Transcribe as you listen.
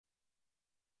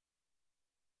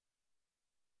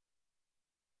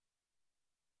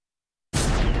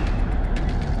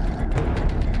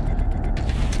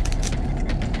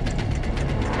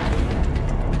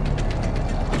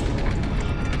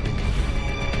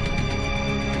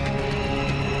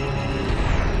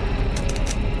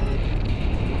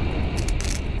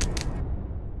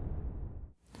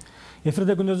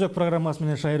Эфирде күн өзөк программасы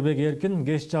менен Шайырбек Эркин,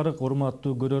 кеч жарык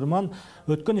урматтуу көрөрман.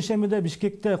 Өткөн ишемиде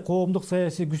Бишкекте коомдук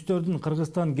саясий күчтөрдүн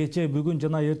Кыргызстан кече, бүгүн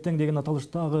жана эртең деген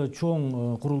аталыштагы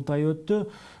чоң курултай өттү.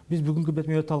 Биз бүгүнкү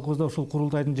бетме талкуубузда ушул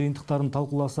курултайдын жыйынтыктарын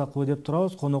талкууласакпы деп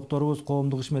турабыз. Конокторубуз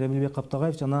коомдук ишмер Эмилбек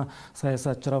Каптагаев жана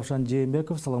саясатчы Равшан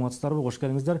Жээнбеков. Саламатсыздарбы? Кош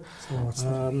келиңиздер.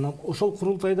 Ошол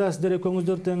курултайда сиздер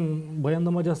экөөңүздөр тең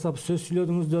баяндама жасап сөз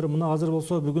сүйлөдүңүздөр. Мына азыр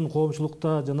болсо бүгүн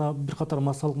коомчулукта жана бир катар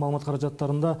массалык маалымат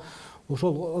каражаттарында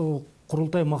ошол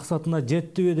курултай максатына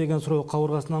жеттиби деген суроо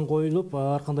кабыргасынан коюлуп,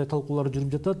 ар кандай талкуулар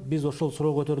жүрүп жатат. Биз ошол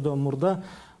суроо көтөрүүдөн мурда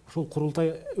ошол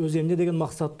курултай өзү эмне деген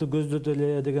максатты көздөдү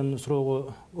эле деген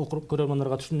суроого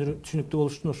көрөрмандарга түшүнүктүү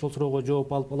болуш үчүн ошол суроого жооп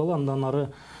алып алалы, андан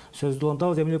ары сөздү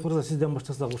улантабыз. Эмилбек мырза, сизден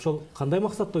баштасак, ошол кандай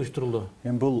максатта уюштурулду?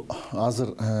 Эми бул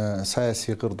азыр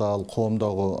саясий кырдаал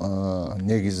коомдогу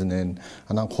негизинен,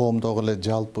 анан коомдогу эле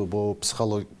жалпы бул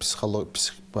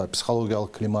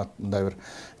психологиялык климат мындай бир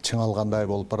чыңалгандай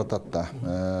болуп баратат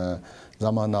да.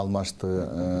 Заманы алмашты,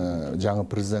 жаңы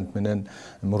президент менен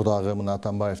мурдагы мына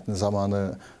Атамбаевдин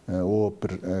заманы ооп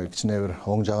бир кичине бир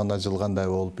оң жагына жылгандай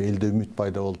болуп, элде үмүт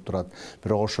пайда болуп турат.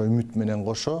 Бирок ошо үмүт менен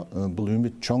кошо бул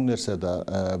үмүт чоң нерсе да.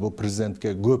 Бул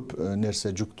президентке көп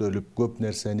нерсе жүктөлүп, көп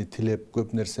нерсени тилеп,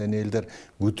 көп нерсени элдер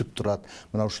күтүп турат.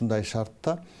 Мына ушундай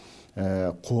шартта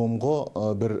коомго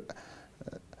бир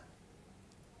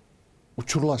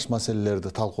учурлаш маселелерди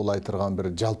талкуулай турган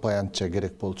бир жалпы аянтча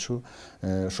керек болчу.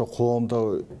 Ошо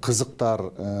коомдо кызыктар,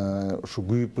 ушу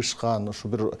күйүп бышкан, ушу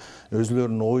бир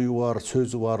өзүлөрүнүн ою бар,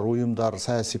 сөзү бар уюмдар,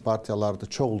 саясий партияларды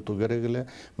чогултуу керек эле.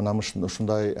 Мына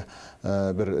ушундай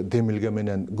бир демилге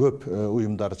менен көп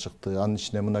уюмдар чыкты. Анын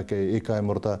ичине мынакей 2 ай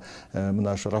мурда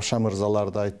мына ушу Равшан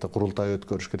мырзалар да айтты, курултай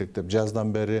өткөрүш керек деп.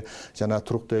 Жаздан бери жана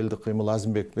туруктуу элдик кыймыл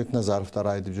Азимбек Бекназаровдор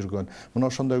айтып жүргөн.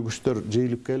 Мына ошондой күчтөр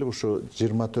жыйылып келип, ушу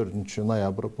 24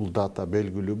 ноябрь бул дата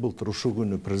белгилүү. Былтыр ушул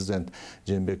күнү президент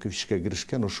Жээнбеков ишке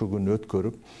киришкен, ушул күнү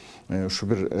өткөрүп, ушу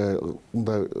бир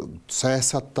мындай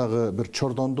саясаттагы бир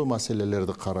чордондуу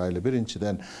маселелерди карайлы.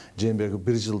 Биринчиден Жээнбеков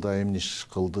 1 жылда эмне иш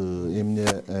кылды, эмне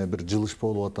бир жылыш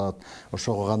болуп атат,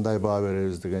 ошого кандай баа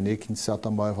беребиз деген. Экинчиси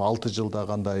Атамбаев 6 жылда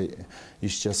кандай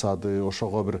иш жасады,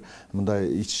 ошого бир мындай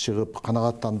ич чыгып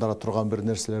канагаттандыра турган бир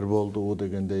нерселер болду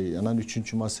дегендей. Анан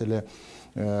үчүнчү маселе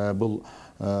бул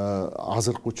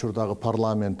азыркы учурдагы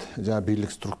парламент жана бийлик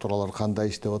структуралары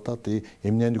кандай иштеп атат,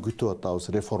 эмнени күтүп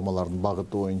атабыз реформалардын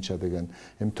багыты боюнча деген.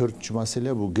 Эми 4-чү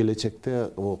маселе бул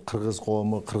келечекте кыргыз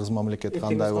коому, кыргыз мамлекети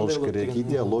кандай болуш керек,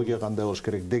 идеология кандай болуш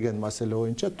керек деген маселе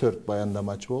боюнча 4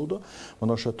 баяндамачы болду.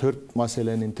 Мына ошо 4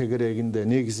 маселенин тегерегинде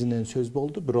негизинен сөз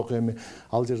болду. Бирок эми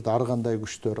ал жерде ар кандай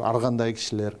күчтөр, ар кандай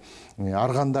кишилер,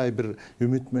 ар кандай бир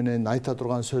үмүт менен айта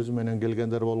турган сөзү менен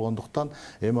келгендер болгондуктан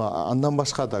эми андан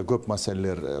башка да көп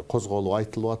маселелер козголуп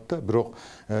айтылып атты. Бирок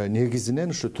негизинен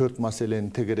ушу 4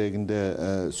 маселенин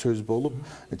тегерегинде сөз болуп,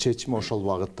 чечим ошол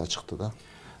багытта чыкты да.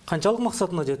 Канчалык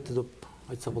максатына жетти деп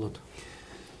айтса болот?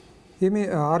 Эми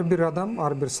ар бир адам,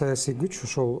 ар бир саясий күч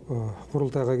ошол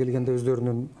курултайга келгенде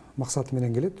өздөрүнүн максаты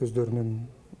менен келет, өздөрүнүн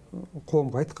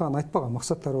коомго айткан, айтпаган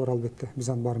максаттары бар албетте. Биз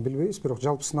анын баарын билбейбиз, бирок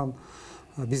жалпысынан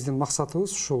биздин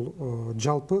максатыбыз ушул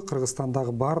жалпы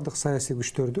Кыргызстандагы баардык саясий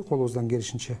күчтөрдү колубуздан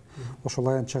келишинче ошол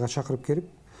аянтчага чакырып келип,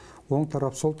 оң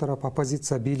тарап, сол тарап,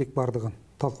 оппозиция, бийлик бардыгын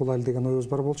талкуулайлы деген оюбуз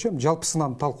бар болчу. Эми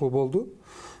жалпысынан талкуу болду.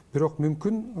 Бирок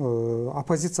мүмкүн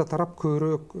оппозиция тарап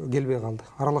көбүрөөк келбей калды,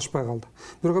 аралашпай калды.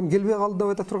 Бирок эми келбей калды деп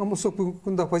айта турган болсок, бүгүнкү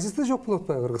күндө оппозиция жок болуп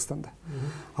атпайбы Кыргызстанда?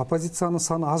 Оппозициянын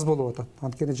саны аз болуп атат.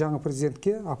 Анткени жаңы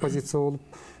президентке оппозиция болуп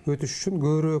өтүш үчүн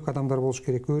көбүрөөк адамдар болуш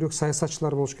керек, көбүрөөк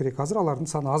саясатчылар болуш керек. Азыр алардын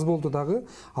саны аз болду дагы,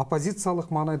 оппозициялык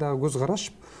маанайдагы көз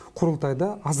караш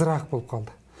курултайда азыраак болуп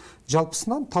калды.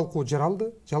 Жалпысынан талкуу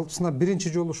жаралды. Жалпысынан биринчи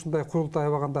жолу ушундай курултай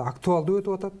аябаганда актуалдуу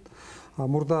өтүп атат.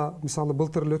 Мурда мисалы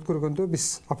былтыр эле өткөргөндө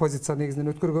биз оппозиция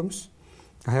негизинен өткөргөнбүз.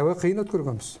 Аябай кыйын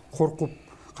өткөргөнбүз. Коркуп,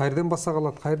 кайерден баса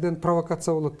калат, кайерден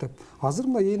провокация болот деп. Азыр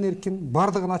мына ээн эркин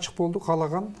бардыгын ачык болду,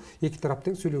 каалаган эки тарап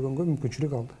тең сүйлөгөнгө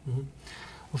мүмкүнчүлүк алды.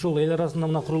 Ошол эл арасында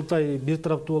мына курултай бир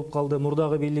тараптуу болуп калды.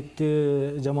 Мурдагы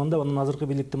бийликти жамандап, анан азыркы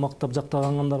бийликти мактап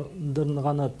жактагандар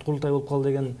гана курултай болуп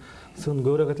калды деген сын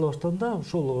көбүрөөк айтыла баштады.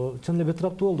 Ошол чын эле бир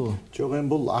тараптуу болдубу? Жок, эми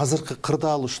бул азыркы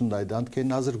кырдаал ушундай да.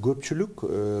 Анткени азыр көпчүлүк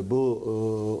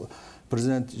бул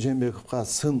президент Жээнбековго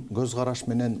сын көз караш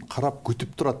менен карап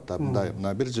күтүп турат да.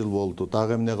 Мына 1 жыл болду,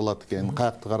 дагы эмне кылат экен,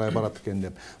 каякты карай барат экен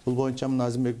деп. Бул боюнча мына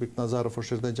Азимбек Бекназаров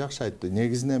ошол жерде жакшы айтты.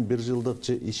 Негизинен 1 жылдык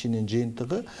ишинин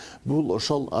жыйынтыгы бул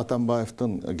ошол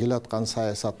Атамбаевдин келаткан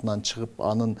саясатынан чыгып,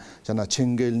 анын жана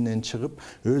чеңгелинен чыгып,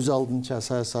 өз алдынча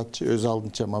саясатчы, өз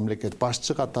алдынча мамлекет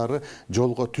башчы катары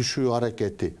жолго түшүү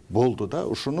аракети болду да.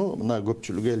 Ушуну мына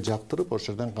көпчүлүк эл жактырып,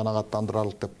 ошол жерден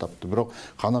канагаттандыралык деп тапты. Бирок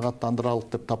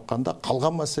канагаттандыралык деп тапканда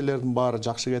калган маселелердин баары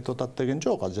жакшы кетип атат деген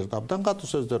жок. Ал жерде абдан катуу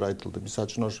сөздөр айтылды. Мисалы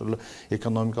үчүн ошол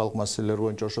экономикалык маселелер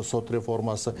боюнча ошо сот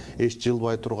реформасы эч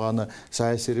жылбай турганы,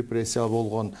 саясий репрессия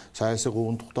болгон, саясий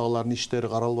куугунтуктагылардын иштери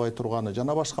каралбай турганы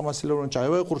жана башка маселелер боюнча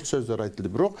аябай курч сөздөр айтылды.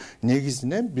 Бирок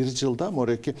негизинен 1 жылда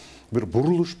мореки бир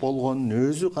бурулуш болгонун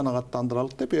өзү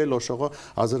канагаттандыралык деп эл ошого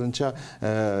азырынча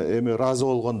эми ыраазы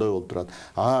болгондой болуп турат.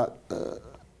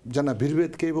 Жана бир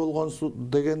беткей болгон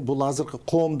деген бул азыркы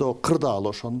коомдо кырдаал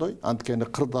ошондой. Анткени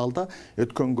кырдаалда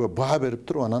өткөнгө баа берип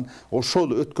туруп, анан ошол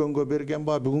өткөнгө берген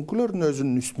баа бүгүнкүлөрдүн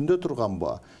өзүнүн үстүндө турган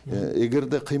баа.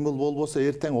 Эгерде кыймыл болбосо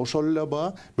эртең ошол эле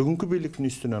баа бүгүнкү бийликтин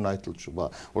үстүнөн айтылчу баа.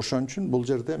 Ошон үчүн бул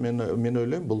жерде мен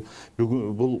ойлойм,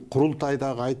 бул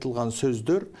курултайдагы айтылган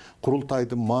сөздөр,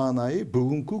 курултайдын маанайы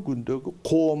бүгүнкү күндөгү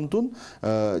коомдун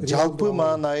жалпы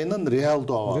маанайынын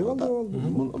реалдуу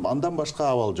абалы. Андан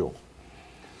башка абал жок.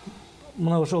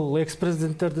 Мына ошол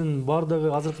экс-президенттердин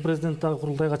бардыгы азыркы президент дагы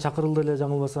курултайга чакырылды эле,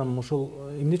 жаңылбасам. Ошол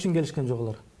эмне үчүн келишкен жок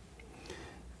алар?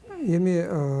 Эми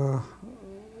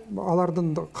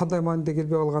алардын кандай мааниде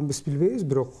келбей калганын биз билбейбиз,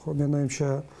 бирок менин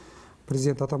оюмча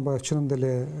президент Атамбаев чынында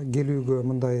эле келүүгө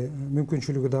мындай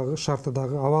мүмкүнчүлүгү дагы, шарты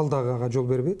дагы, абал дагы ага жол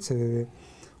бербейт. Себеби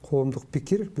коомдук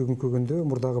пикир бүгүнкү күндө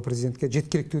мурдагы президентке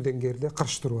жеткиликтүү деңгээлде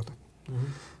каршы туруп атат.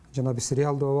 Жана биз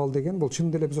реалдуу абал деген бул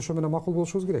чынында эле биз ошо менен макул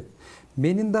болушубуз керек.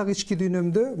 Менин дагы ички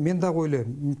дүйнөмдө мен дагы ойлойм,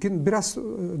 мүмкүн бир аз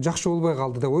жакшы болбой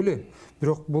калды деп ойлойм.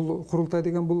 Бирок бул курултай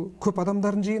деген бул көп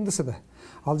адамдардын жыйындысы да.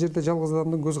 Ал жерде жалгыз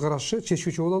адамдын көз карашы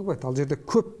чечүүчү боло албайт. Ал жерде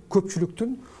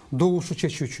көпчүлүктүн добушу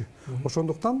чечүүчү.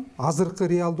 Ошондуктан азыркы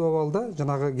реалдуу абалда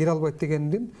жанагы кире албайт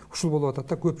дегендин ушул болуп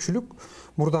атат да. Көпчүлүк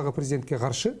мурдагы президентке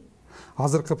каршы,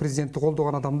 азыркы президентти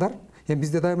колдогон адамдар, эми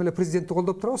бизде дайыма эле президентти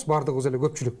колдоп турабыз, бардыгыбыз эле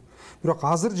көпчүлүк. Бирок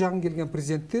азыр жагын келген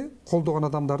президентти колдогон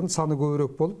адамдардын саны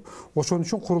көбүрөөк болуп, ошон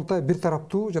үчүн курултай бир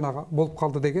тараптуу жанагы болуп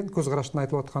калды деген көз караштын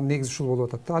айтылып аткан негизи ушул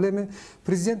болуп атат. Ал эми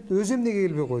президент өзү эмнеге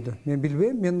келбей койду? Мен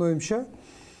билбейм. Менин оюмча,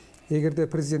 эгерде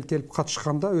президент келип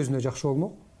катышканда өзүнө жакшы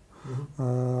болмок.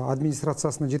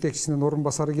 Администрациясынын жетекчисинин орун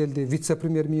басары келди,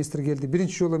 вице-премьер-министр келди.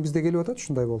 Биринчи жолу бизде келип атат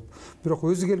ушундай болуп. Бирок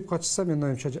өзү келип катышса,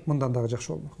 менин оюмча мындан дагы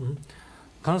жакшы болмок.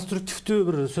 Конструктивдүү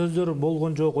бир сөздөр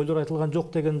болгон жок, ойлор айтылган жок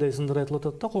дегендей сындар айтылып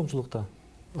атат да коомчулукта.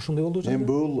 Ошондой болду жана. Эми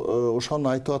бул ошону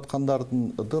айтып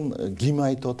аткандардын ким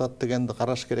айтып атат дегенди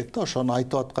караш керек да. Ошону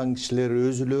айтып аткан кишилер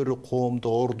өзүлөрү коомдо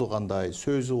орду кандай,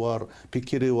 сөзү бар,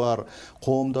 пикири бар,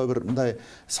 коомдо бир мындай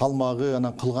салмагы,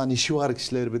 анан кылган иши бар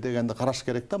кишилерби дегенди караш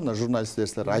керек да. Мына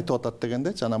журналисттер айтып атат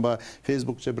дегендечи, анан баягы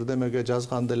Facebookча бирдемеге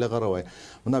жазганды эле карабай.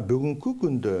 Мына бүгүнкү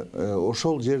күндө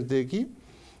ошол жердеги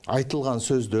айтылган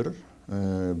сөздөр,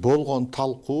 болгон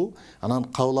талкуу, анан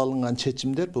кабыл алынган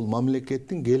чечимдер бул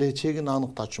мамлекеттин келечегин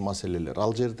аныктачу маселелер.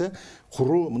 Ал жерде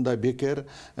куру мындай бекер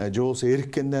же болбосо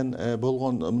эриккенден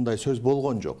болгон мындай сөз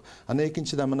болгон жок. Анан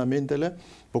экинчиден мына мен деле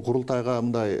бул курултайга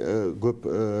мындай көп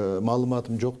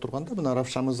маалыматым жок турганда, мына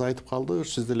Равшан мырза айтып калды,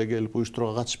 сиз деле келип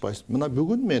уюштурууга катышпайсыз. Мына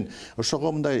бүгүн мен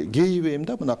ошого мындай кейибейм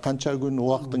да, мына канча күн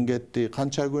убактың кетти,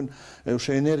 канча күн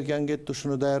ошо энергияң кетти,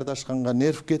 ушуну даярдашканга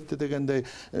нерв кетти дегендей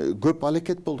көп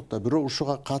аракет болдук да. Бирок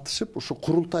ушуга катышып, ушу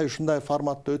курултай ушундай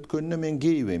форматта өткөнүнө мен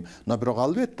кейибейм. Мына бирок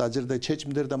албетте ал жерде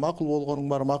чечимдерде макул болгонуң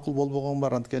бар, макул болбогонуң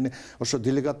бар. Анткени ошо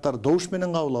делегаттар добуш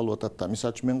менен кабыл алып атат да.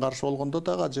 Мисалы үчүн мен каршы болгондо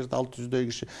дагы ал жерде 600дөй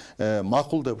киши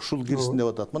макул деп ушул кирсин деп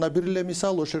атат. Мына бир эле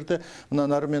мисал, ошол жерде мына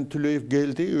Нармен Түлеев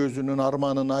келди, өзүнүн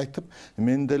арманын айтып,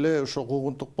 мен деле ошо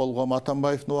куугунтук болгом,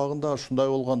 Атамбаевдин убагында ушундай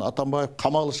болгон, Атамбаев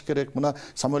камалыш керек, мына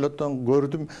самолеттон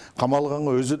көрдүм,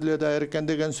 камалганга өзү деле даяр экен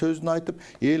деген сөзүн айтып,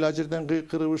 эл ал жерден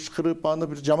кыйкырып, ышкырып, аны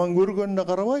бир жаман көргөнүнө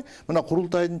карабай, мына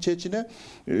курултайдын чечине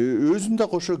өзүн да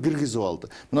кошо киргизип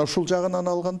алды. Мына ушул жагынан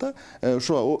алганда,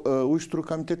 ошо уюштуруу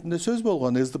комитетинде сөз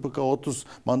болгон, СДПК 30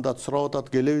 мандат сурап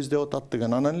атат, келебиз деп атат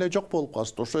деген. Анан эле жок болуп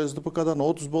калышты. Ошо СДПКдан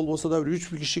 30 болбосо да бир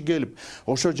 3 киши келип,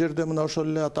 ошо жерде мына ошол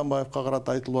эле Атамбаевка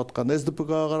карата айтылып аткан,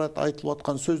 СДПКга карата айтылып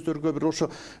аткан сөздөргө бир ошо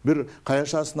бир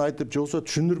каяшасын айтып, же болбосо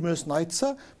түшүндүрмөсүн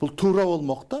айтса, бул туура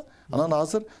болмок да. Анан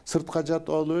азыр сыртка жатып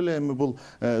алып эле эми бул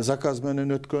заказ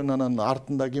менен өткөн, анан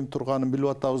артында ким турганын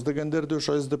билип атабыз дегендерди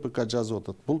ошо СДПК жазып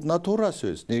атат. Бул натура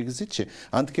сөз. Негизичи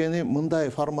анткени мындай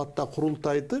форматта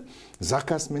курултайды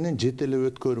заказ менен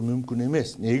жетелеп өткөрүү мүмкүн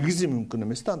эмес. Негизи мүмкүн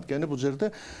эмес да, анткени бул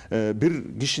жерде бир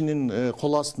кишинин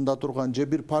кол астында турган же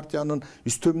бир партиянын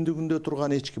үстөмдүгүндө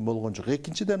турган эч ким болгон жок.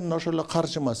 Экинчиден ошол эле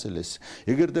каржы маселеси.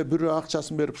 Эгерде бирөө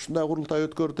акчасын берип ушундай курултай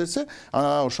өткөр десе,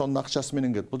 ошонун акчасы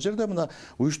менен кет. Бул жерде мына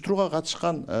уюштурууга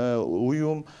катышкан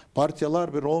уюм,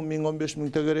 партиялар бир 10 миң, 15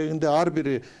 миң тегерегинде ар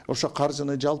бири ошо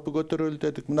каржыны жалпы көтөрөлү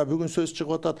дедик. Мына бүгүн сөз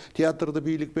чыгып атат, театрды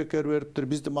бийлик бекер бериптир,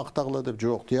 бизди мактагыла деп.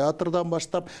 Жок, театрдан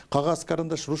баштап кагаз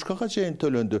карандаш ручкага чейин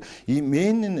төлөндү.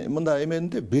 Менин мындай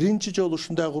эменде биринчи жолу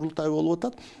ушундай курултай болуп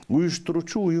атат.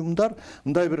 Уюштуруучу уюмдар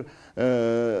мындай бир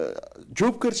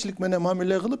жоопкерчилик менен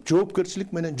мамиле кылып,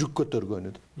 жоопкерчилик менен жүк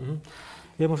көтөргөнү.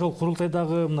 Эми ошол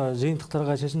курултайдагы мына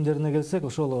жыйынтыктарга, чечимдерине келсек,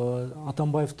 ошол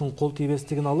Атамбаевдин кол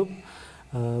тийбестигин алып,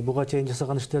 буга чейин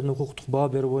жасаган иштерине укуктук баа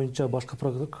берүү боюнча башкы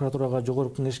прокуратурага,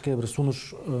 жогорку кеңешке бир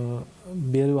сунуш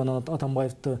берүү, анан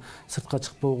Атамбаевди сыртка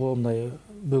чыкпоого мындай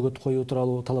бөгөт коюу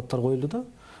тууралуу талаптар коюлду да.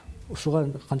 Ушуга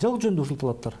канчалык жөндөй ушул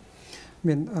талаптар?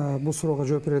 Мен бул суроого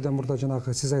жооп берүүдөн мурда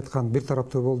жанагы сиз айткан бир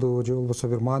тараптуу болду же болбосо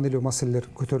бир маанилүү маселелер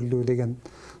көтөрүлдү деген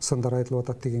сындар айтылып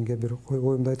атат дегенге бир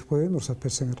оюмду айтып коеюн, уруксат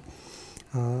берсеңер.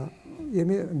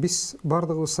 Эми биз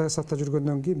бардыгыбыз саясатта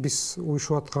жүргөндөн кийин биз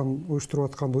уюштуруп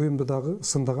аткан уюмду дагы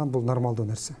сындаган бул нормалдуу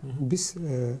нерсе. Биз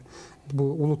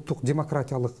бул улуттук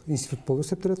демократиялык институт болуп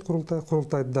эсептелет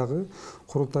курултайды дагы,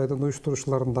 курултайдын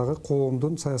уюштуруучуларын дагы,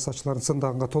 коомдун, саясатчылардын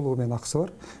сындаганга толугу менен акысы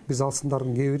бар. Биз ал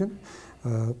сындардын кээ бирин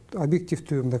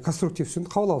объективдүү, мындай конструктивдүүсүн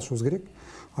кабыл алышыбыз керек.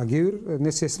 Кээ бир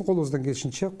нерсесин колубуздан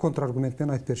келишинче контраргумент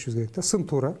менен айтып беришибиз керек да, сын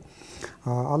туура.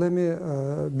 Ал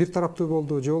эми бир тараптуу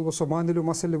болду же болбосо маанилүү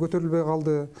маселе көтөрүлбөй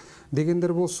калды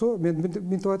дегендер болсо, мен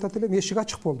мынтип айтат элем, эшик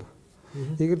ачык болду.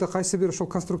 Эгерде кайсы бир ошол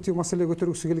конструктив маселе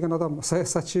көтөргүсү келген адам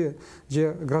саясатчы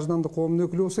же граждандык коомдун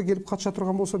өкүлү болсо, келип катыша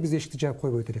турган болсо, биз эшикти жаап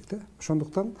койбойт элек да.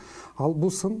 Ошондуктан ал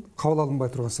бул сын кабыл алынбай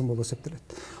турган сын болуп эсептелет.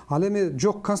 Ал эми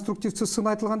жок, конструктивдүү сын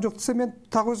айтылган жок десе, мен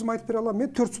так өзүм айтып бере алам.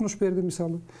 Мен 4 сунуш бердим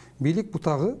мисалы. Бийлик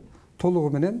бутагы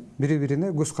толугу менен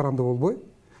бири-бирине көз каранды болбой,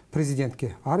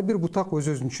 президентке ар бир бутак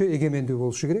өз-өзүнчө эгемендүү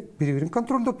болушу керек, бири-бирин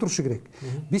контролдоп турушу керек.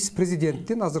 Биз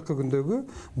президенттин азыркы күндөгү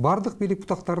бардык бийлик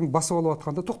бутактарын басып алып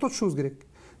атканда токтотушубуз керек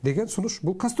деген сунуш.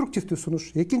 Бул конструктивдүү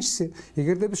сунуш. Экинчиси,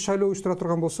 эгерде биз шайлоо уюштура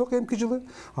турган болсок эмки жылы,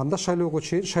 анда шайлоого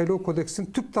чейин шайлоо кодексин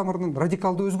түп тамырын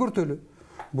радикалдуу өзгөртөлү.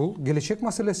 Бул келечек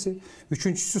маселеси.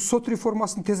 Үчүнчүсү, сот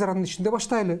реформасын тез аранын ичинде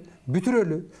баштайлы,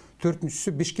 бүтүрөлү.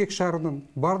 Төртүнчүсү, Бишкек шаарынын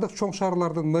бардык чоң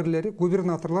шаарлардын мэрлери,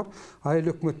 губернаторлор, айыл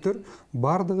өкмөттөр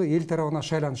бардыгы эл тарабынан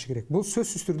шайланышы керек. Бул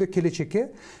сөзсүз түрдө келечекке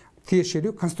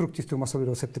тиешелүү конструктивдүү маселе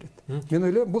болуп эсептелет. Мен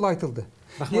ойлойм, бул айтылды.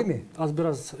 Эми аз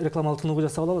бир аз рекламалык тынугу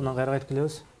жасап алалы, анан кайра кайтып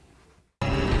келебиз.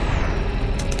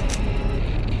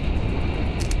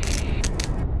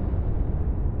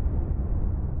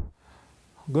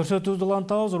 Көрсөтүүбүздү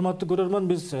улантабыз, урматтуу көрөрман.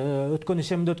 Биз өткөн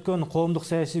ишемде өткөн коомдук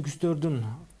саясий күчтөрдүн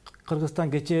Кыргызстан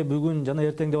кечээ, бүгүн жана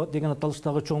эртең деген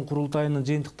аталыштагы чоң курултайынын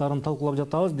жыйынтыктарын талкуулап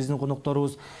жатабыз. Биздин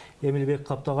конокторубуз Эмилбек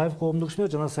Каптагаев, коомдук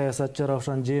ишмер, жана саясатчы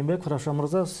Равшан Жээнбеков. Равшан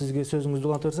мырза, сизге сөзүңүздү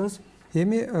улантып берсеңиз.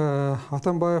 Эми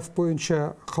Атамбаев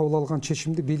боюнча кабыл алган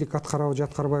чечимди бийлик аткарабы же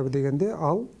аткарбайбы дегенде,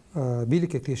 ал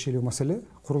бийликке тиешелүү маселе.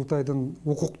 Курултайдын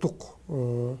укуктук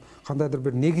кандайдыр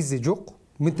бир негизи жок.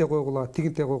 Мынте койгула,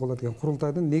 тигинте койгула деген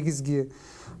курултайдын негизги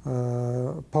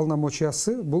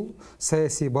полномочиясы бул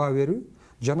саясий баа берүү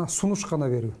жана сунуш гана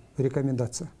берүү,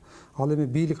 рекомендация. Ал эми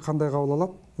бийлик кандай кабыл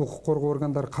алат, укук коргоо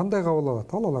органдары кандай кабыл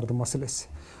алат, ал алардын маселеси.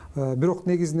 Бирок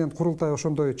негизинен курултай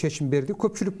ошондой чечим берди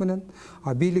көпчүлүк менен.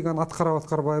 Бийлик аны аткарабы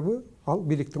аткарбайбы, ал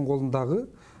бийликтин колундагы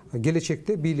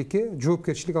келечекте бийликке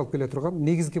жоопкерчилик алып келе турган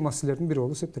негизги маселелердин бири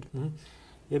болуп эсептелет.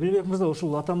 Эмилбек мырза,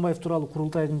 ушул Атамбаев тууралуу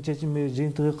курултайдын чечими,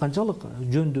 жыйынтыгы канчалык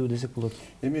жөндүү десек болот?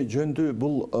 Эми жөндүү,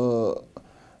 бул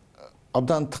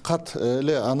абдан тыкат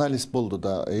эле анализ болду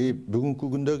да. Бүгүнкү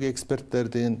күндөгү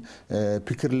эксперттердин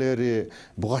пикирлери,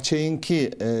 буга чейинки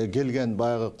келген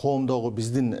баягы коомдогу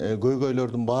биздин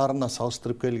көйгөйлөрдүн баарына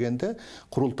салыштырып келгенде,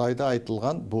 курултайда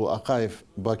айтылган бу Акаев,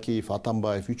 Бакиев,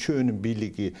 Атамбаев үчөөнүн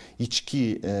бийлиги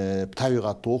ички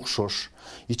табигаты окшош,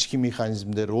 ички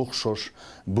механизмдери окшош.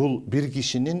 Бул бир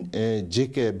кишинин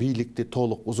жеке бийликти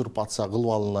толук узурпация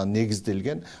кылып алууна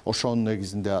негизделген. Ошонун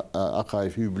негизинде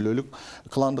Акаев үй бүлөлүк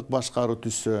кландык башкаруу башкаруу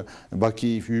түзсө,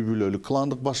 Бакиев үй бүлөлүк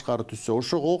кландык башкаруу түзсө,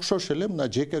 ошого окшош эле мына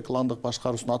жеке кландык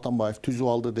башкаруусун Атамбаев түзүп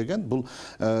алды деген бул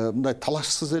мындай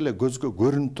талашсыз эле көзгө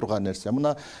көрүнүп турган нерсе.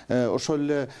 Мына ошол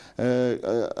эле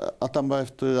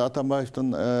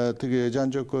Атамбаевдин тиги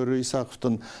жан жөкөрү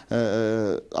Исаковдун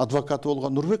адвокаты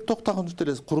болгон Нурбек Токтогонов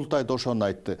деле курултайда ошону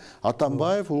айтты.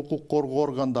 Атамбаев укук коргоо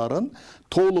органдарын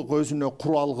толук өзүнө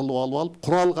курал кылып алып,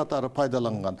 курал катары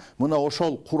пайдаланган. Мына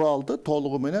ошол куралды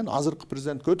толугу менен азыркы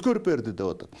президентке өткөрүп берди деп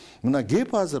атат. Мына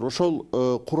кеп азыр ошол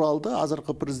куралды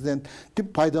азыркы президенттин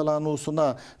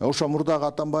пайдалануусуна ошо мурдагы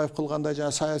Атамбаев кылгандай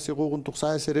жана саясий куугунтук,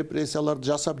 саясий репрессияларды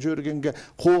жасап жибергенге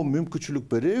коом мүмкүнчүлүк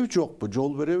береби, жокпу,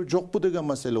 жол береби, жокпу деген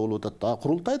маселе болуп атат.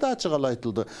 Курултайда ачык эле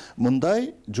айтылды.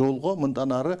 Мындай жолго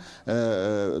мындан ары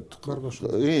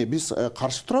биз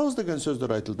каршы турабыз деген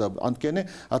сөздөр айтылды. Анткени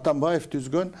Атамбаев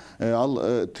түзгөн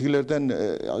ал тигилерден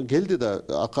келди да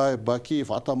Акаев,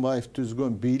 Бакиев, Атамбаев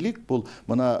түзгөн бийлик бул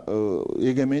мына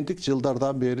эгемендик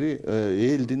жылдардан бери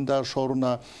элдин да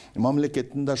шоруна,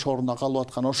 мамлекеттин да шоруна калып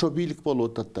аткан ошо бийлик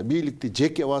болуп атат да. Бийликти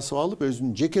жеке басып алып,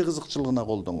 өзүнүн жеке кызыкчылыгына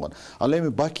колдонгон. Ал эми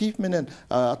Бакиев менен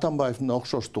Атамбаевдин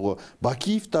окшоштугу.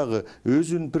 Бакиев дагы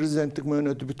өзүнүн президенттик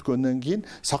мөөнөтү бүткөндөн кийин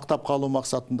сактап калуу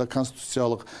максатында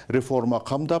конституциялык реформа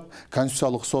камдап,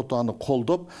 конституциялык сот аны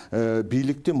колдоп,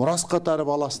 бийликти мурас катары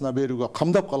баласына берүүгө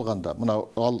камдап калганда, мына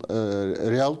ал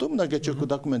реалдуу мына кечээки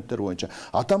документтер боюнча.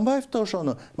 Атамбаев да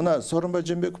ошону мына Сооронбай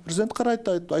Жээнбеков президент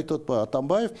айтып атпайбы?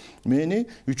 Атамбаев мени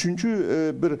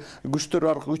үчүнчү бир күчтөр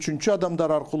аркылуу, үчүнчү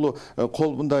адамдар аркылуу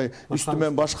кол мындай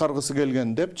үстүмөн башкаргысы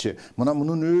келген депчи. Мына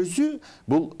мунун өзү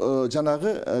бул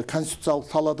жанагы конституциялык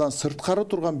талаадан сырткары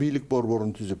турган бийлик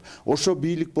борборун түзүп, ошо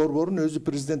бийлик борборун өзү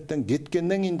президенттен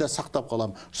кеткенден кийин да сактап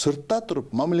калам. Сыртта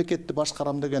туруп мамлекетти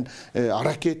башкарам деген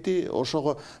аракети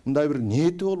ошого мындай бир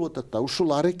ниети болуп атат да.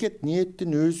 Ушул аракет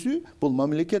ниеттин өзү бул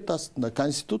мамлекет астында,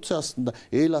 конституция астында,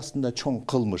 эл астында чоң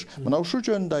кылмыш. Мына ушул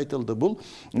жөнүндө айтылды. Бул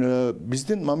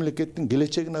биздин мамлекеттин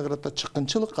келечегине карата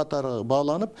чыккынчылык катары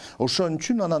бааланып, ошон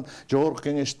үчүн анан жогорку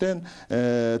кеңештен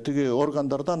тиги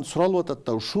органдардан суралып атат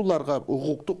да ушуларга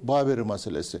укуктук баа берүү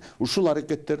маселеси. Ушул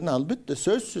аракеттерине албетте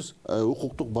сөзсүз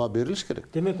укуктук баа берилиш керек.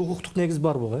 Демек укуктук негиз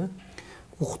барбы?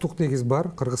 Укуктук негиз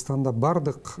бар. Кыргызстанда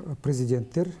бардык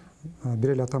президенттер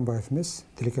бир эле Атамбаев эмес,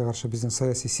 тилекке каршы биздин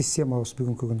саясий системабыз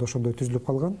бүгүнкү күндө ошондой түзүлүп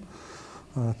калган.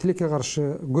 Тилекке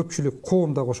каршы көпчүлүк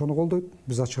коом дагы ошону колдойт.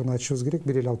 Биз ачыгын айтышыбыз керек.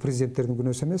 Бир эле ал президенттердин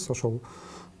күнөөсү эмес, ошол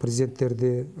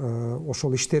президенттерди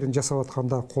ошол иштерин жасап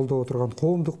атканда колдоп отурган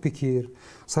коомдук пикир,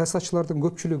 саясатчылардын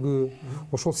көпчүлүгү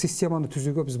ошол системаны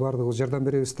түзүүгө биз баардыгыбыз жардам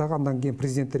беребиз дагы. Андан кийин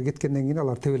президенттер кеткенден кийин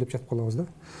алар тебелеп жатып калабыз да.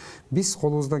 Биз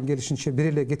колубуздан келишинче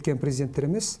бир эле кеткен президенттер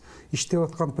эмес, иштеп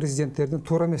аткан президенттердин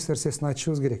туура эмес нерсесин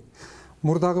айтышыбыз керек.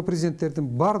 Мурдагы президенттердин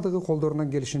бардыгы колдорунан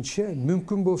келишинче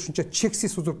мүмкүн болушунча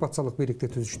чексиз узурпациялык бийликти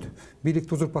түзүштү.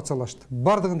 Бийликти узурпациялашты.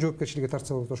 Бардыгын жоопкерчиликке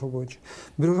тартса болот ошол боюнча.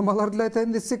 Бирок эми аларды эле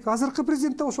айтайын десек, азыркы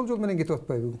президент да ошол жол менен кетип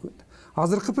атпайбы бүгүнкү күндө.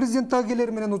 Азыркы президент дагы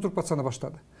келери менен узурпацияны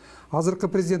баштады. Азыркы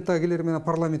президент дагы келери менен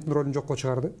парламенттин ролун жокко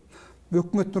чыгарды.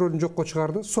 Өкмөттүн ролун жокко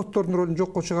чыгарды, соттордун ролун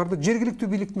жокко чыгарды, жергиликтүү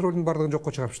бийликтин ролун бардыгын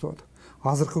жокко чыгарып иштеп атат.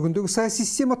 Азыркы күндөгү саясий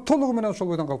система толугу менен ошол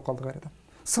бойдон калып калды кайрадан.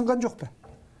 Сынган жок да.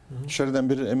 Шерден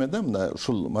бир эмеде мына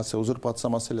ушул узурпация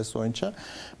маселеси боюнча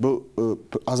бул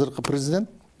азыркы президент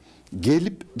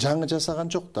келип жаңы жасаган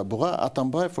жок да. Буга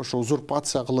Атамбаев ошо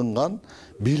узурпация кылынган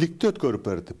бийликти өткөрүп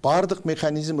берди. Бардык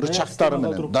механизм рычагтары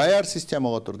менен даяр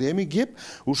системага отурду. Эми кеп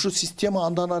ушул система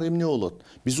андан ары эмне болот?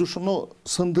 Биз ушуну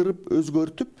сындырып,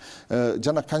 өзгөртүп,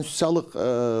 жана конституциялык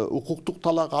укуктук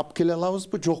талаага алып келе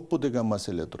алабызбы, жокпу деген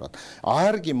маселе турат.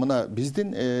 Ар ким мына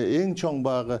биздин эң чоң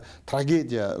багы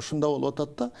трагедия ушунда болуп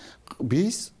атат да.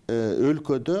 Биз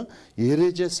өлкөдө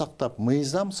эреже сактап,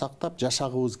 мыйзам сактап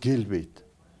жашагыбыз келбейт.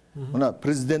 Мына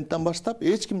президенттен баштап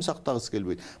эч ким сактагысы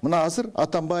келбейт. Мына азыр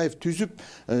Атамбаев түзүп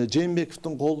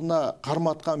Жээнбековдун колуна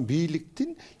карматкан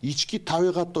бийликтин ички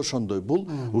табигаты ошондой. Бул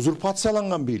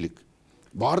узурпацияланган бийлик.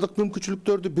 Бардык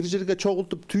мүмкүнчүлүктөрдү бир жерге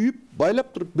чогултуп, түйүп,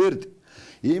 байлап туруп берди.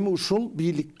 Эми ушул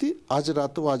бийликти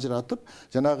ажыратып,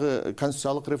 жанагы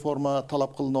конституциялык реформа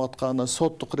талап кылынып атканы,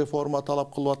 соттук реформа талап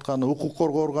кылып атканы, укук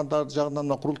коргоо органдары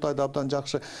жагынан курултайда абдан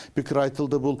жакшы пикир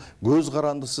айтылды. Бул көз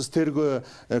карандысыз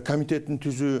тергөө комитетин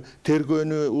түзүү,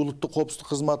 тергөөнү улуттук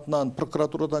коопсуздук кызматынан,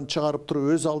 прокуратурадан чыгарып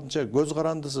туруп, өз алдынча көз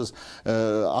карандысыз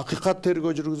акыйкат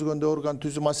тергөө жүргүзгөндө орган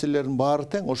түзүү маселелеринин баары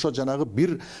тең ошо жанагы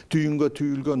бир түйүнгө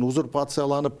түйүлгөн,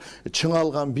 узурпацияланып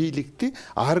чыңалган бийликти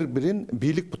ар бирин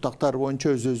бийлик бутактары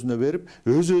боюнча өз-өзүнө берип,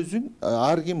 өз-өзүн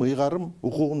ар ким ыйгарым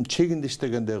укугунун чегинде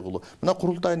иштегендей кылуу. Мына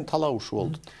курултайдын талабы ушул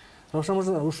болду. Равшан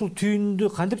мырза, ушул түйүндү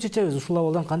кантип чечебиз? Ушул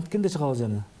абалдан кантип чыгабыз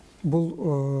эми?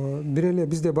 Бул бир эле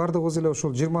бизде бардыгыбыз эле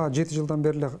ушул 27 жылдан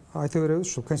бери айта беребиз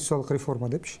ушул конституциялык реформа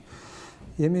депчи.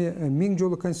 Эми 1000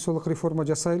 жолу конституциялык реформа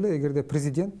жасайлы, эгерде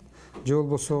президент же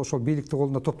болбосо ошол бийликти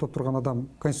колунда топтоп турган адам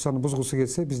конституцияны бузгусу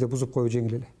келсе, бизде бузуп коюу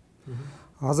жеңил эле.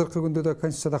 Азыркы күндө да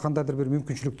конституцияда кандайдыр бир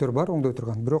мүмкүнчүлүктөр бар, оңдой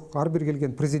турган. Бирок ар бир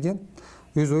келген президент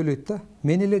өзү ойлойт да,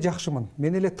 мен эле жакшымын,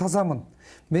 мен эле тазамын,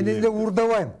 мен эле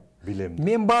уурдабайм,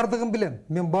 мен бардыгын билем,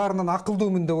 мен баарынан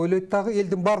акылдуумун деп ойлойт дагы,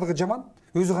 элдин бардыгы жаман,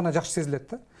 өзү гана жакшы сезилет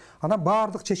да. Анан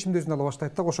бардык чечимди өзүнө ала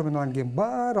баштайт да, ошо менен анан кийин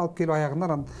баары алып келип аягында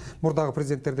анан мурдагы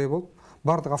президенттердей болуп,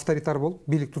 бардык авторитар болуп,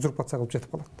 бийликти узурпация кылып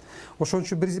жетип калат. Ошон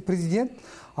үчүн президент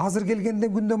азыр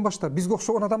келгенден күндөн баштап бизге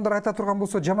окшогон адамдар айта турган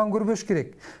болсо жаман көрбөш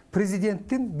керек.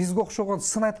 Президенттин бизге окшогон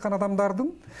сын айткан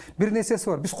адамдардын бир нерсеси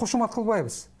бар. Биз кошумат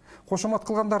кылбайбыз. Кошумат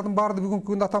кылгандардын баары бүгүнкү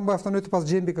күндө Атамбаевден өтүп азыр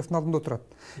Жээнбековдун алдында отурат.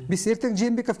 Биз эртең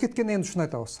Жээнбеков кеткенден кийин ушуну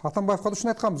айтабыз. Атамбаевга да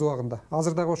ушуну айтканбыз убагында.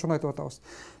 Азыр дагы ошону айтып атабыз.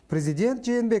 Президент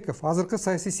Жээнбеков азыркы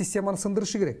саясий системаны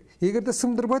сындырышы керек. Эгерде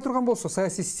сындырбай турган болсо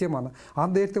саясий системаны,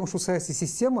 анда эртең ушул саясий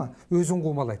система өзүн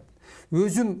куумалайт.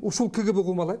 Өзүн ушул КГБ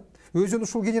куумалайт. Өзүн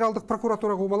ушул генералдык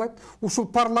прокуратура куумалайт. Ушул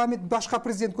парламент башка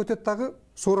президент өтөт дагы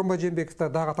Сооронбай Жээнбековду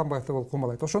дагы Атамбаевди болуп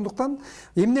куумалайт. Ошондуктан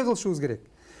эмне кылышыбыз керек?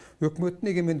 Өкмөттүн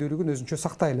эгемендүүлүгүн өзүнчө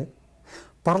сактайлы.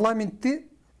 Парламентти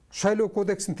шайлоо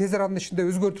кодексин тез аранын ичинде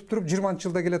өзгөртүп туруп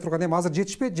 20-жылда келе турган, эми азыр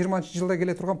жетишпейт, 20-жылда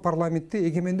келе турган парламентти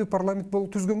эгемендүү парламент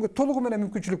болуп түзгөнгө толугу менен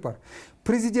мүмкүнчүлүк бар.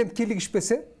 Президент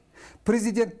кийлигишпесе,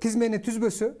 президент тизмени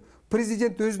түзбөсө,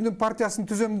 президент өзүнүн партиясын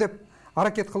түзөм деп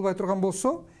аракет кылбай турган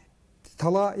болсо,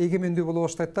 тала эгемендүү боло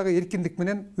баштайт дагы, эркиндик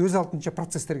менен өз алдынча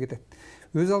процесстер кетет.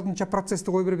 Өз алдынча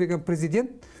процессти кой бербеген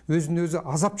президент өзүн өзү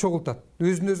азап чогултат,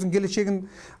 өзүнүн келечегин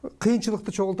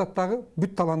кыйынчылыкты чогултат дагы,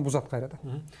 бүт талааны бузат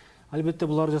кайрадан. Албетте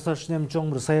булар жасаш үчүн эми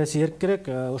чоң бир саясий эрк керек.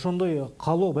 Ошондой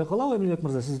каалоо байкалабы Эмилбек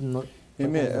мырза сиздин?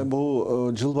 Эми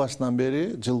бул жыл башынан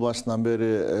бери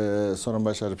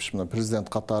Сооронбай Шарипович менен президент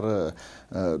катары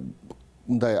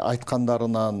мындай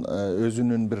айткандарынан,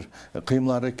 өзүнүн бир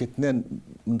кыймыл аракетинен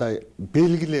мындай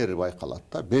белгилери байкалат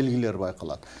да, белгилер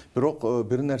байкалат. Бирок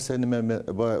бир нерсени мен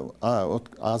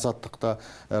азаттыкта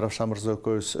Равшан мырза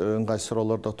экөөбүз ыңгай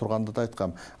суроолордо турганда да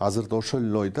айткам. Азырда ошол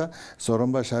эле ойда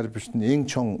Сооронбай Шариповичтин эң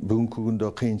чоң бүгүнкү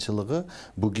күндө кыйынчылыгы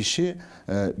бул киши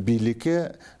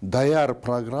бийликке даяр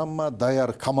программа,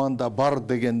 даяр команда бар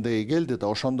дегендей келди да,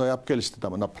 ошондой алып келишти да.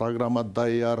 Мына программа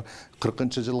даяр,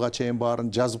 40-жылга чейин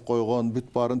баарын жазып койгон,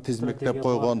 бүт баарын тизмектеп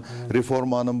койгон,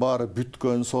 реформанын баары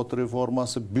бүткөн, сот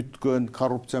реформасы бүткөн,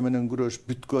 коррупция менен күрөш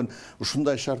бүткөн,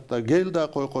 ушундай шартта кел да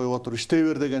коюп отур, иштей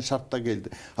бер деген шартта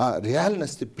келди.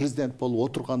 Реальности президент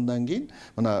болуп отургандан кийин,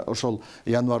 мына ошол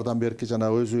январдан берки жана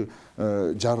өзү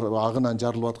агынан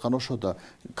жарылып аткан ошодо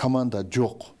команда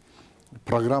жок,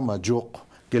 программа жок,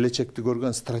 келечекти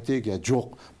көргөн стратегия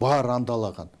жок, баары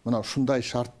андалаган. Мына ушундай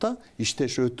шартта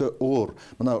иштеш өтө оор.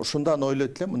 Мына ушундан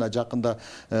ойлойт элем, мына жакында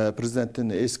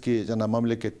президенттин эски жана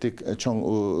мамлекеттик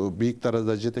чоң бийик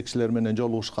даражада жетекчилер менен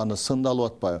жолугушканы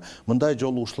сындалып атпайбы? Мындай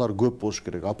жолугушуулар көп болуш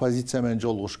керек, оппозиция менен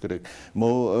жолугуш керек.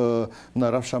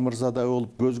 Мына Равшан мырзадай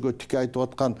болуп көзгө тик айтып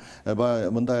аткан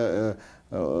мындай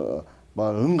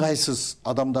ыңгайсыз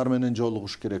адамдар менен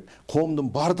жолугуш керек, коомдун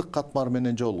бардык катмары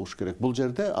менен жолугуш керек. Бул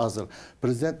жерде азыр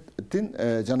президенттин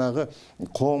жанагы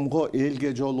коомго,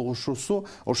 элге жолугушуусу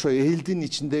ошо элдин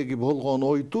ичиндеги болгон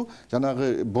ойду,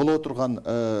 жанагы боло турган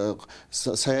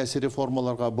саясий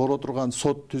реформаларга, боло турган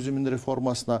сот түзүмүнүн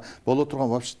реформасына, боло турган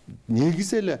вообще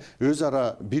негизи эле өз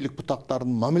ара бийлик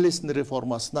бутактарынын мамилесинин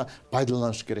реформасына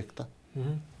пайдаланыш керек да.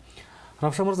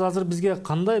 Равшан мырза, азыр бизге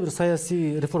кандай бир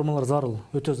саясий реформалар зарыл,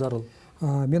 өтө зарыл?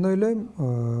 Мен ойлойм,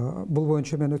 бул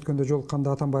боюнча мен өткөндө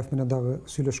жолукканда Атамбаев менен дагы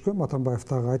сүйлөшкөм. Атамбаев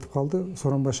дагы айтып калды,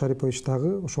 Сооронбай Шарипович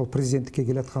дагы ошол президенттикке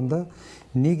келатканда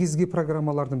негизги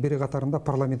программалардын бири катарында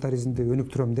парламентаризмди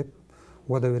өнүктүрөм деп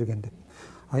убада берген деп.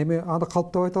 Эми аны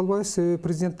калптап айта албайбыз, себеби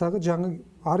президент дагы жаңы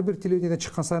ар бир телевидениеден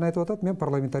чыккан сайын айтып атат, мен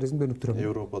парламентаризмди өнүктүрөм.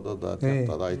 Европада да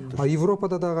айтты.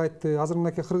 Европада дагы айтты, азыр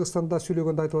мынакей Кыргызстанда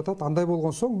сүйлөгөндө айтып атат, андай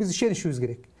болгон соң биз ишенишибиз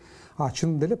керек.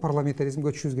 Чынында эле парламентаризмге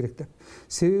көчүшүбүз керек деп.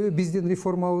 Себеби биздин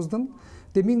реформабыздын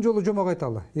 1000 жолу жомок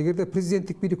айталы. Эгерде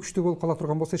президенттик бийлик күчтүү болуп кала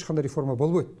турган болсо эч кандай реформа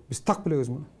болбойт. Биз так билебиз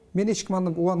муну. Мен эч ким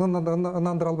аны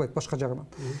ынандыра албайт башка жагынан.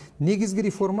 Негизги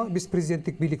реформа биз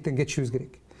президенттик бийликтен кетишибиз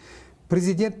керек.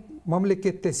 Президент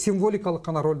мамлекетте символикалык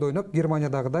гана ролду ойноп,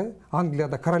 Германиядагыдай,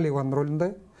 Англияда королеванын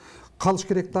ролундай калыш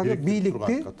керек дагы.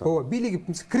 Бийлик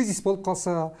кризис болуп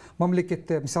калса,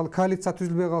 мамлекетте мисалы коалиция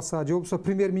түзүлбөй калса, же болбосо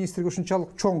премьер-министрге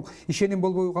ушунчалык чоң ишеним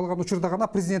болбой калган учурда гана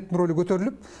президенттин ролу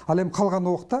көтөрүлүп, ал эми калган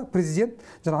убакта президент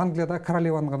жана Англиядагы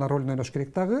королеванын гана ролун ойнош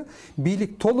керек дагы.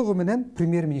 Бийлик толугу менен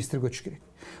премьер-министрге көчүш керек.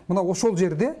 Мына ошол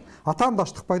жерде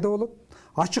атаандаштык пайда болот.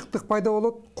 ачыктык пайда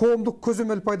болот, коомдук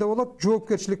көзөмөл пайда болот,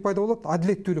 жоопкерчилик пайда болот,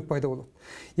 адилеттүүлүк пайда болот.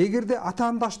 Эгерде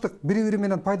атаандаштык бири-бири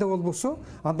менен пайда болбосо,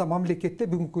 анда мамлекетте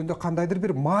бүгүнкү күндө кандайдыр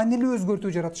бир маанилүү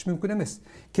өзгөртүү жаратыш мүмкүн эмес.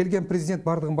 Келген президент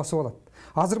бардыгын басып алат.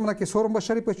 Азыр мынакей Сооронбай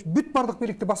Шарипович бүт бардык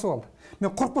бийликти басып алды.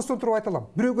 Мен коркпостон туруп айта алам.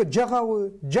 Бирөөгө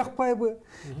жагабы, жакпайбы?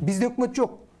 Бизде өкмөт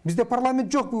жок, бизде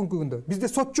парламент жок бүгүнкү күндө, бизде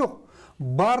сот жок.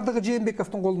 Бардыгы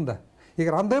Жээнбековдун колунда.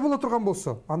 Эгер андай боло турган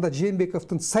болсо, анда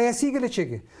Жээнбековдун саясий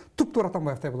келечеги туп-туура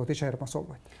Атамбаевтай болот, эч айырмасы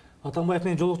болбойт. Атамбаев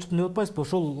менен жолугушуп деп атпайсызбы?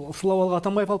 Ушул абалга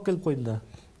Атамбаев алып келип койду да.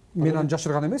 Мен аны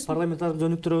жашырган эмес. Парламентарыбызды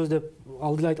өнүктүрөбүз деп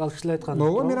ал кишилер айткан.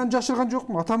 Ооба, мен аны жашырган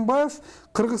жокмун. Атамбаев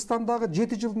Кыргызстандагы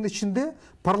 7 жылдын ичинде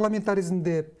парламентаризм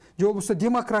деп, же болбосо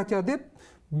демократия деп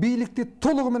бийликти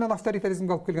толугу менен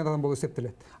авторитаризмге алып келген адам болуп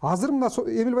эсептелет. Азыр мына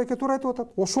Эмил Байке туура айтып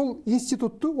атат. Ошол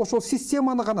институтту, ошол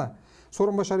системаны гана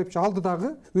Сооронбай Шарипович алды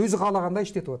дагы өзү каалагандай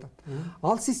иштетип атат.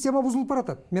 Ал система бузулуп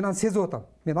баратат. Мен аны сезип атам.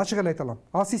 Мен ачык эле айта алам.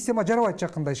 Ал система жарабайт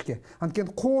жакында ишке.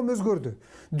 Анткени коом өзгөрдү.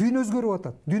 Дүйнө өзгөрүп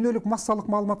атат. Дүйнөлүк массалык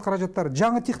маалымат каражаттары,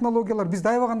 жаңы технологиялар бизди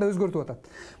аябагандай өзгөртүп атат.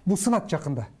 Бул сынат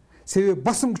жакында. Себеби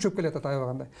басым күчөп келатат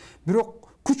аябагандай. Бирок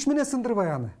күч менен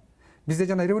сындырбай аны. Бизде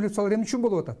жана революциялар эмне үчүн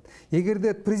болуп атат?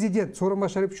 Эгерде президент Сооронбай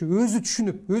Шарипович өзү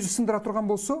түшүнүп, өзү сындыра турган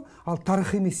болсо, ал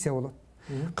тарыхый миссия болот.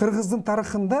 Кыргыздын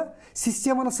тарыхында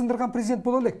системаны сындырган президент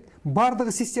боло элек.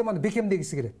 Бардыгы системаны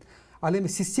бекемдегиси келет. Ал эми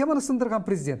системаны сындырган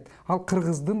президент, ал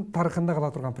Кыргыздын тарыхында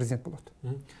кала турган президент болот.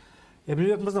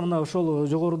 Эмилбек мырза, мына ошол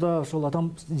жогоруда ошол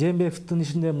атам Жээнбековдун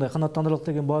ишинде мындай канааттандырылык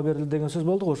деген баа берилди деген сөз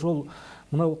болду го. Ошол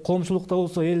мына коомчулукта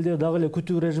болсо элде дагы эле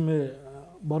күтүү режими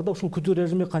бар да, ушул күтүү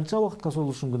режими канча убакытка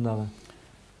созулушу мүмкүн дагы?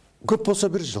 Көп болсо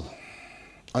 1 жыл.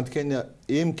 Анткени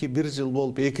эмки 1 жыл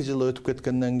болуп 2 жыл өтүп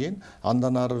кеткенден кийин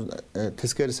андан ары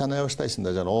тескери санай баштайсың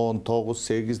да, жана 10, 9,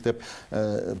 8 деп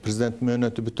президенттин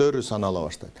мөөнөтү бүтөөрү санала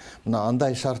баштайт. Мына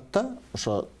андай шартта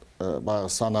ошо баягы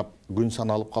санап күн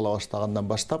саналып кала баштагандан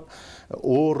баштап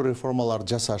оор реформалар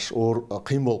жасаш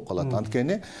кыйын болуп калат.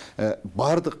 Анткени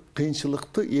бардык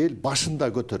кыйынчылыкты эл башында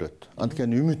көтөрөт.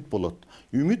 Анткени үмүт болот.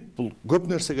 Үмүт бул көп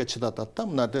нерсеге чыдатат да.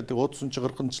 Мына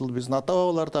 30-40 жылы биздин ата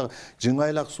бабалар дагы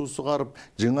жыңайлак суу сугарып,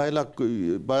 жыңайлак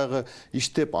баягы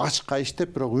иштеп, ачка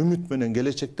иштеп, бирок үмүт менен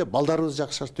келечекте балдарыбыз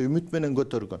жакшыртып үмүт менен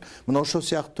көтөргөн. Мына ошол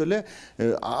сыяктуу эле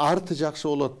арты жакшы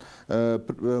болот.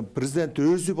 Президент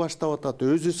өзү баштап атат,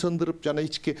 өзү сындырып, жана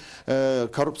ички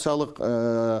коррупциялык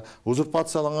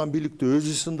узурпацияланган бийликти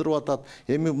өзү сындырып атат.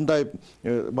 Эми мындай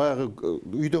баягы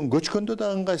үйдөн көчкөндө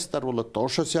да ыңгайсыздар болот да.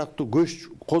 Ошол сыяктуу көч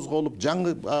козголуп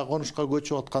жаңы конушка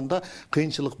көчүп атканда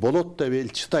кыйынчылык болот деп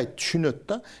эл чыдайт, түшүнөт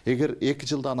да. Эгер 2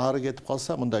 жылдан ары кетип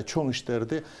калса, мындай чоң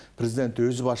иштерди президент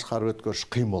өзү башкарып өткөрүш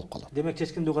кыйын болуп калат. Демек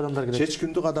чечкиндүү кадамдар керек.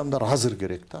 Чечкиндүү кадамдар азыр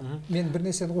керек да. Мен бир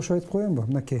нерсени кошуп айтып коеюнбу?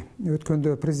 Мынакей,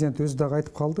 өткөндө президент өзү дагы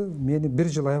айтып калды, мени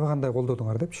 1 жыл аябагандай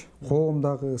колдодуңар депчи.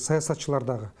 Коомдагы, саясатчылар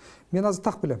дагы. Мен азыр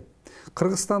так билем.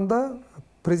 Кыргызстанда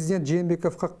президент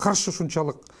Жээнбековго каршы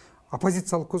ушунчалык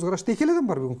оппозициялык көз карашты эки эле адам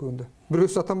бар бүгүнкү күндө.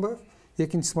 Бирөөсү Атамбаев,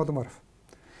 экинчиси Мадумаров.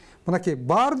 Мынакей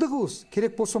бардыгыбыз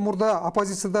керек болсо мурда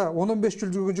оппозицияда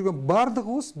 10-15 жыл жүргөн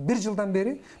бардыгыбыз 1 жылдан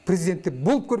бери президентти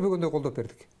болуп көрбөгөндөй колдоп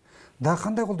бердик. Дагы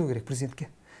кандай колдоо керек президентке?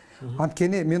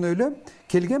 Анткени мен ойлойм,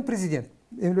 келген президент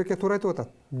Эмилбекке туура айтып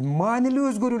атат. Маанилүү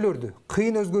өзгөрүүлөрдү,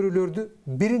 кыйын өзгөрүүлөрдү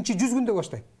 1-100 күндө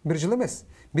баштайт. 1 жыл эмес,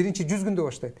 1-100 күндө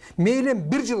баштайт. Мейли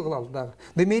 1 жыл кылалы дагы.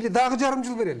 Мейли дагы жарым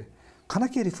жыл берели.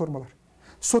 Канакей реформалар.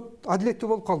 Сот адилеттүү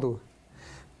болуп калдыбы?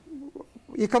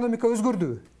 Экономика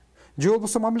өзгөрдүбү? Же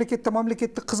болбосо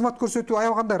мамлекеттик кызмат көрсөтүү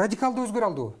аябагандай радикалдуу өзгөрө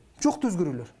алдыбы? Жокту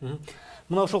өзгөрүүлөр.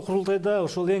 Мына ошол курултайда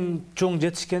ошол эң чоң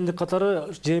жетишкендик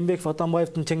катары Жээнбеков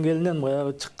Атамбаевдин чеңгелинен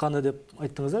баягы чыкканы деп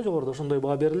айттыңыз да, жогоруда ошондой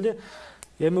баа берилди.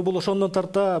 Эми бул ошондон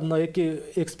тарта мына эки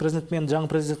экс-президент менен жаңы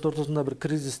президент ортосунда бир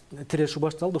кризис тирешүү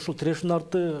башталды. Ушул тирешүүнүн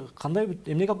арты кандай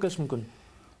эмнеге алып келиши мүмкүн?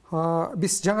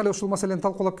 Биз жаңы эле ушул маселени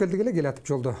талкуулап келдик эле келатып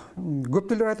жолдо.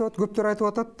 Көптөр айтып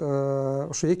атат,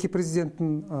 ошо эки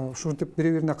президенттин ушинтип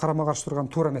бири-бирине карама-каршы турган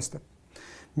туура эмес деп.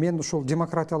 Мен ушул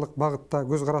демократиялык багытта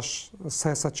көз караш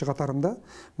саясатчы катарында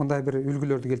мындай бир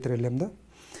үлгүлөрдү келтире элем да.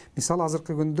 Мисалы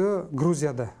азыркы күндө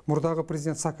Грузияда мурдагы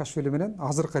президент Саакашвили менен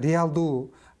азыркы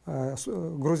реалдуу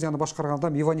Грузияны башкарган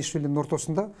адам Иванишвилинин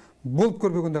ортосунда болуп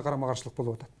көрбөгөндөй карама-каршылык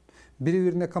болуп атат.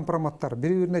 Бири-бирине компроматтар,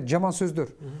 бири-бирине жаман сөздөр.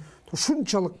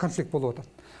 Ушунчалык конфликт болуп атат.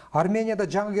 Арменияда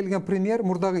жаңы келген премьер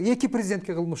мурдагы эки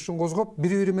президентке кылмыш ишин козгоп,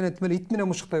 бири-бири менен ит менен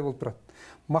мышыктай болуп турат.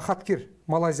 Махаткир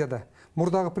Малайзияда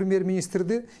мурдагы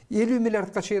премьер-министрди 50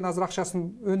 миллиардка чейин азыр акчасын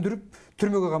өндүрүп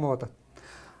түрмөгө камап атат.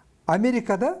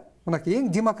 Америкада, мынакей эң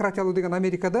демократиялуу деген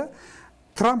Америкада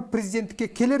Трамп президенттикке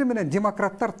келери менен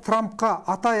демократтар Трампка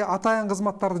атайын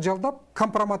кызматтарды жалдап,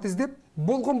 компромат издеп,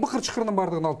 болгон быкыр-чыкырынын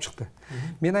бардыгын алып чыкты.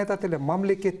 Мен айтат элем,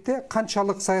 мамлекетте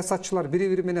канчалык саясатчылар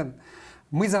бири-бири менен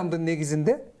мыйзамдын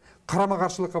негизинде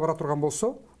карама-каршылыкка бара турган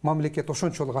болсо, мамлекет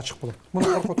ошончолук ачык болот.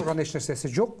 Муну коркутурган эч нерсеси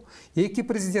жок. Эки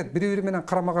президент бири-бири менен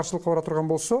карама-каршылыкка бара турган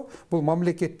болсо, бул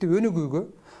мамлекетти өнүгүүгө,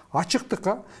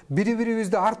 ачыктыкка,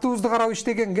 бири-бирибизди артыбызды карап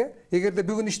иштегенге, эгерде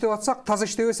бүгүн иштеп атсак, таза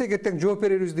иштебесек, эртең жооп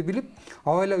берерибизди билип,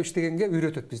 абайлап иштегенге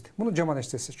үйрөтөт бизди. Муну жаман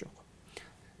нерсеси жок.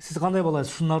 Сиз кандай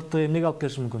боласыз? Шунун арты эмнеге алып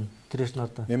келиши мүмкүн? Тирештин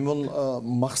арты. Мен бул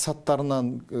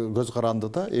максаттарынан көз каранды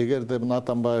да, эгерде мына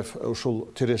Атамбаев ушул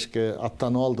тирешке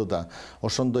аттанып алды да,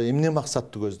 ошондо эмне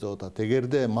максатты көздөп атат?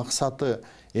 Эгерде максаты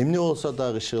эмне болсо да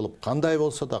иши кылып, кандай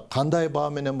болсо да, кандай баа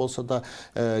менен болсо да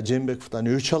Жээнбековдон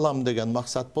өч алам деген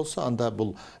максат болсо, анда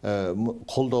бул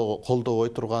колдобой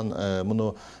турган,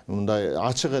 муну мындай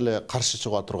ачык эле каршы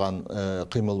чыга турган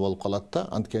кыймыл болуп калат да.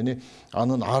 Анткени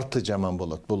анын арты жаман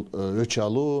болот. Бул өч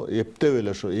алуу эптеп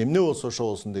эле ошо эмне болсо ошо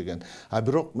болсун деген. А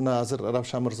бирок мына азыр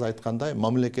Равшан мырза айткандай,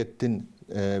 мамлекеттин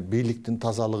бийликтин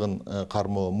тазалыгын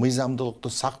кармоо, мыйзамдуулукту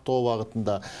сактоо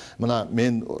багытында мына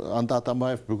мен Анда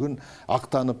Атамбаев бүгүн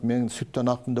актанып, мен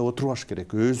сүттөн акмын деп отурбаш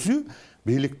керек. Өзү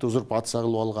бийликти узурпация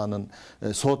кылып алганын,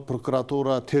 сот,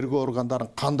 прокуратура, тергөө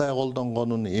органдарын кандай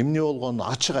колдонгонун, эмне болгонун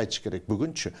ачык айтыш керек.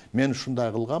 Бүгүнчү мен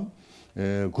ушундай кылгам,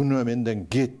 күнөө менден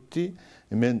кетти,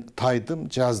 мен тайдым,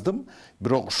 жаздым.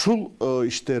 Бирок ушул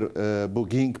иштер бу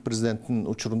кийинки президенттин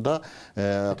учурунда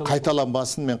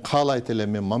кайталанбасын мен каалайт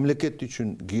элем. Мен мамлекет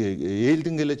үчүн,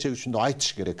 элдин келечеги үчүн да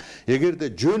айтыш керек.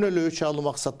 Эгерде жөн эле өч алуу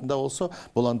максатында болсо,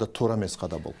 бул анда туура эмес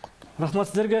када болуп калат. Рахмат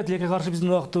сиздерге. Тилекке каршы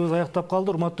биздин убактыбыз аяктап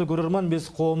калды. Урматтуу көрөрман, биз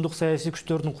коомдук саясий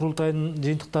күчтөрдүн курултайынын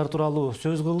жыйынтыктары тууралуу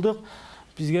сөз кылдык.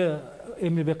 Бизге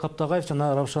Эмилбек Каптагаев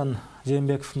жана Равшан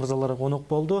Жээнбеков мырзалар конок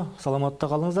болду. Саламатта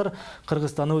калыңыздар.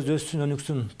 Кыргызстаныбыз өссүн,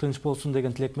 өнүксүн, тынч болсун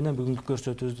деген тилек менен бүгүнкү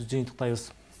көрсөтүүбүздү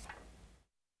жыйынтыктайбыз.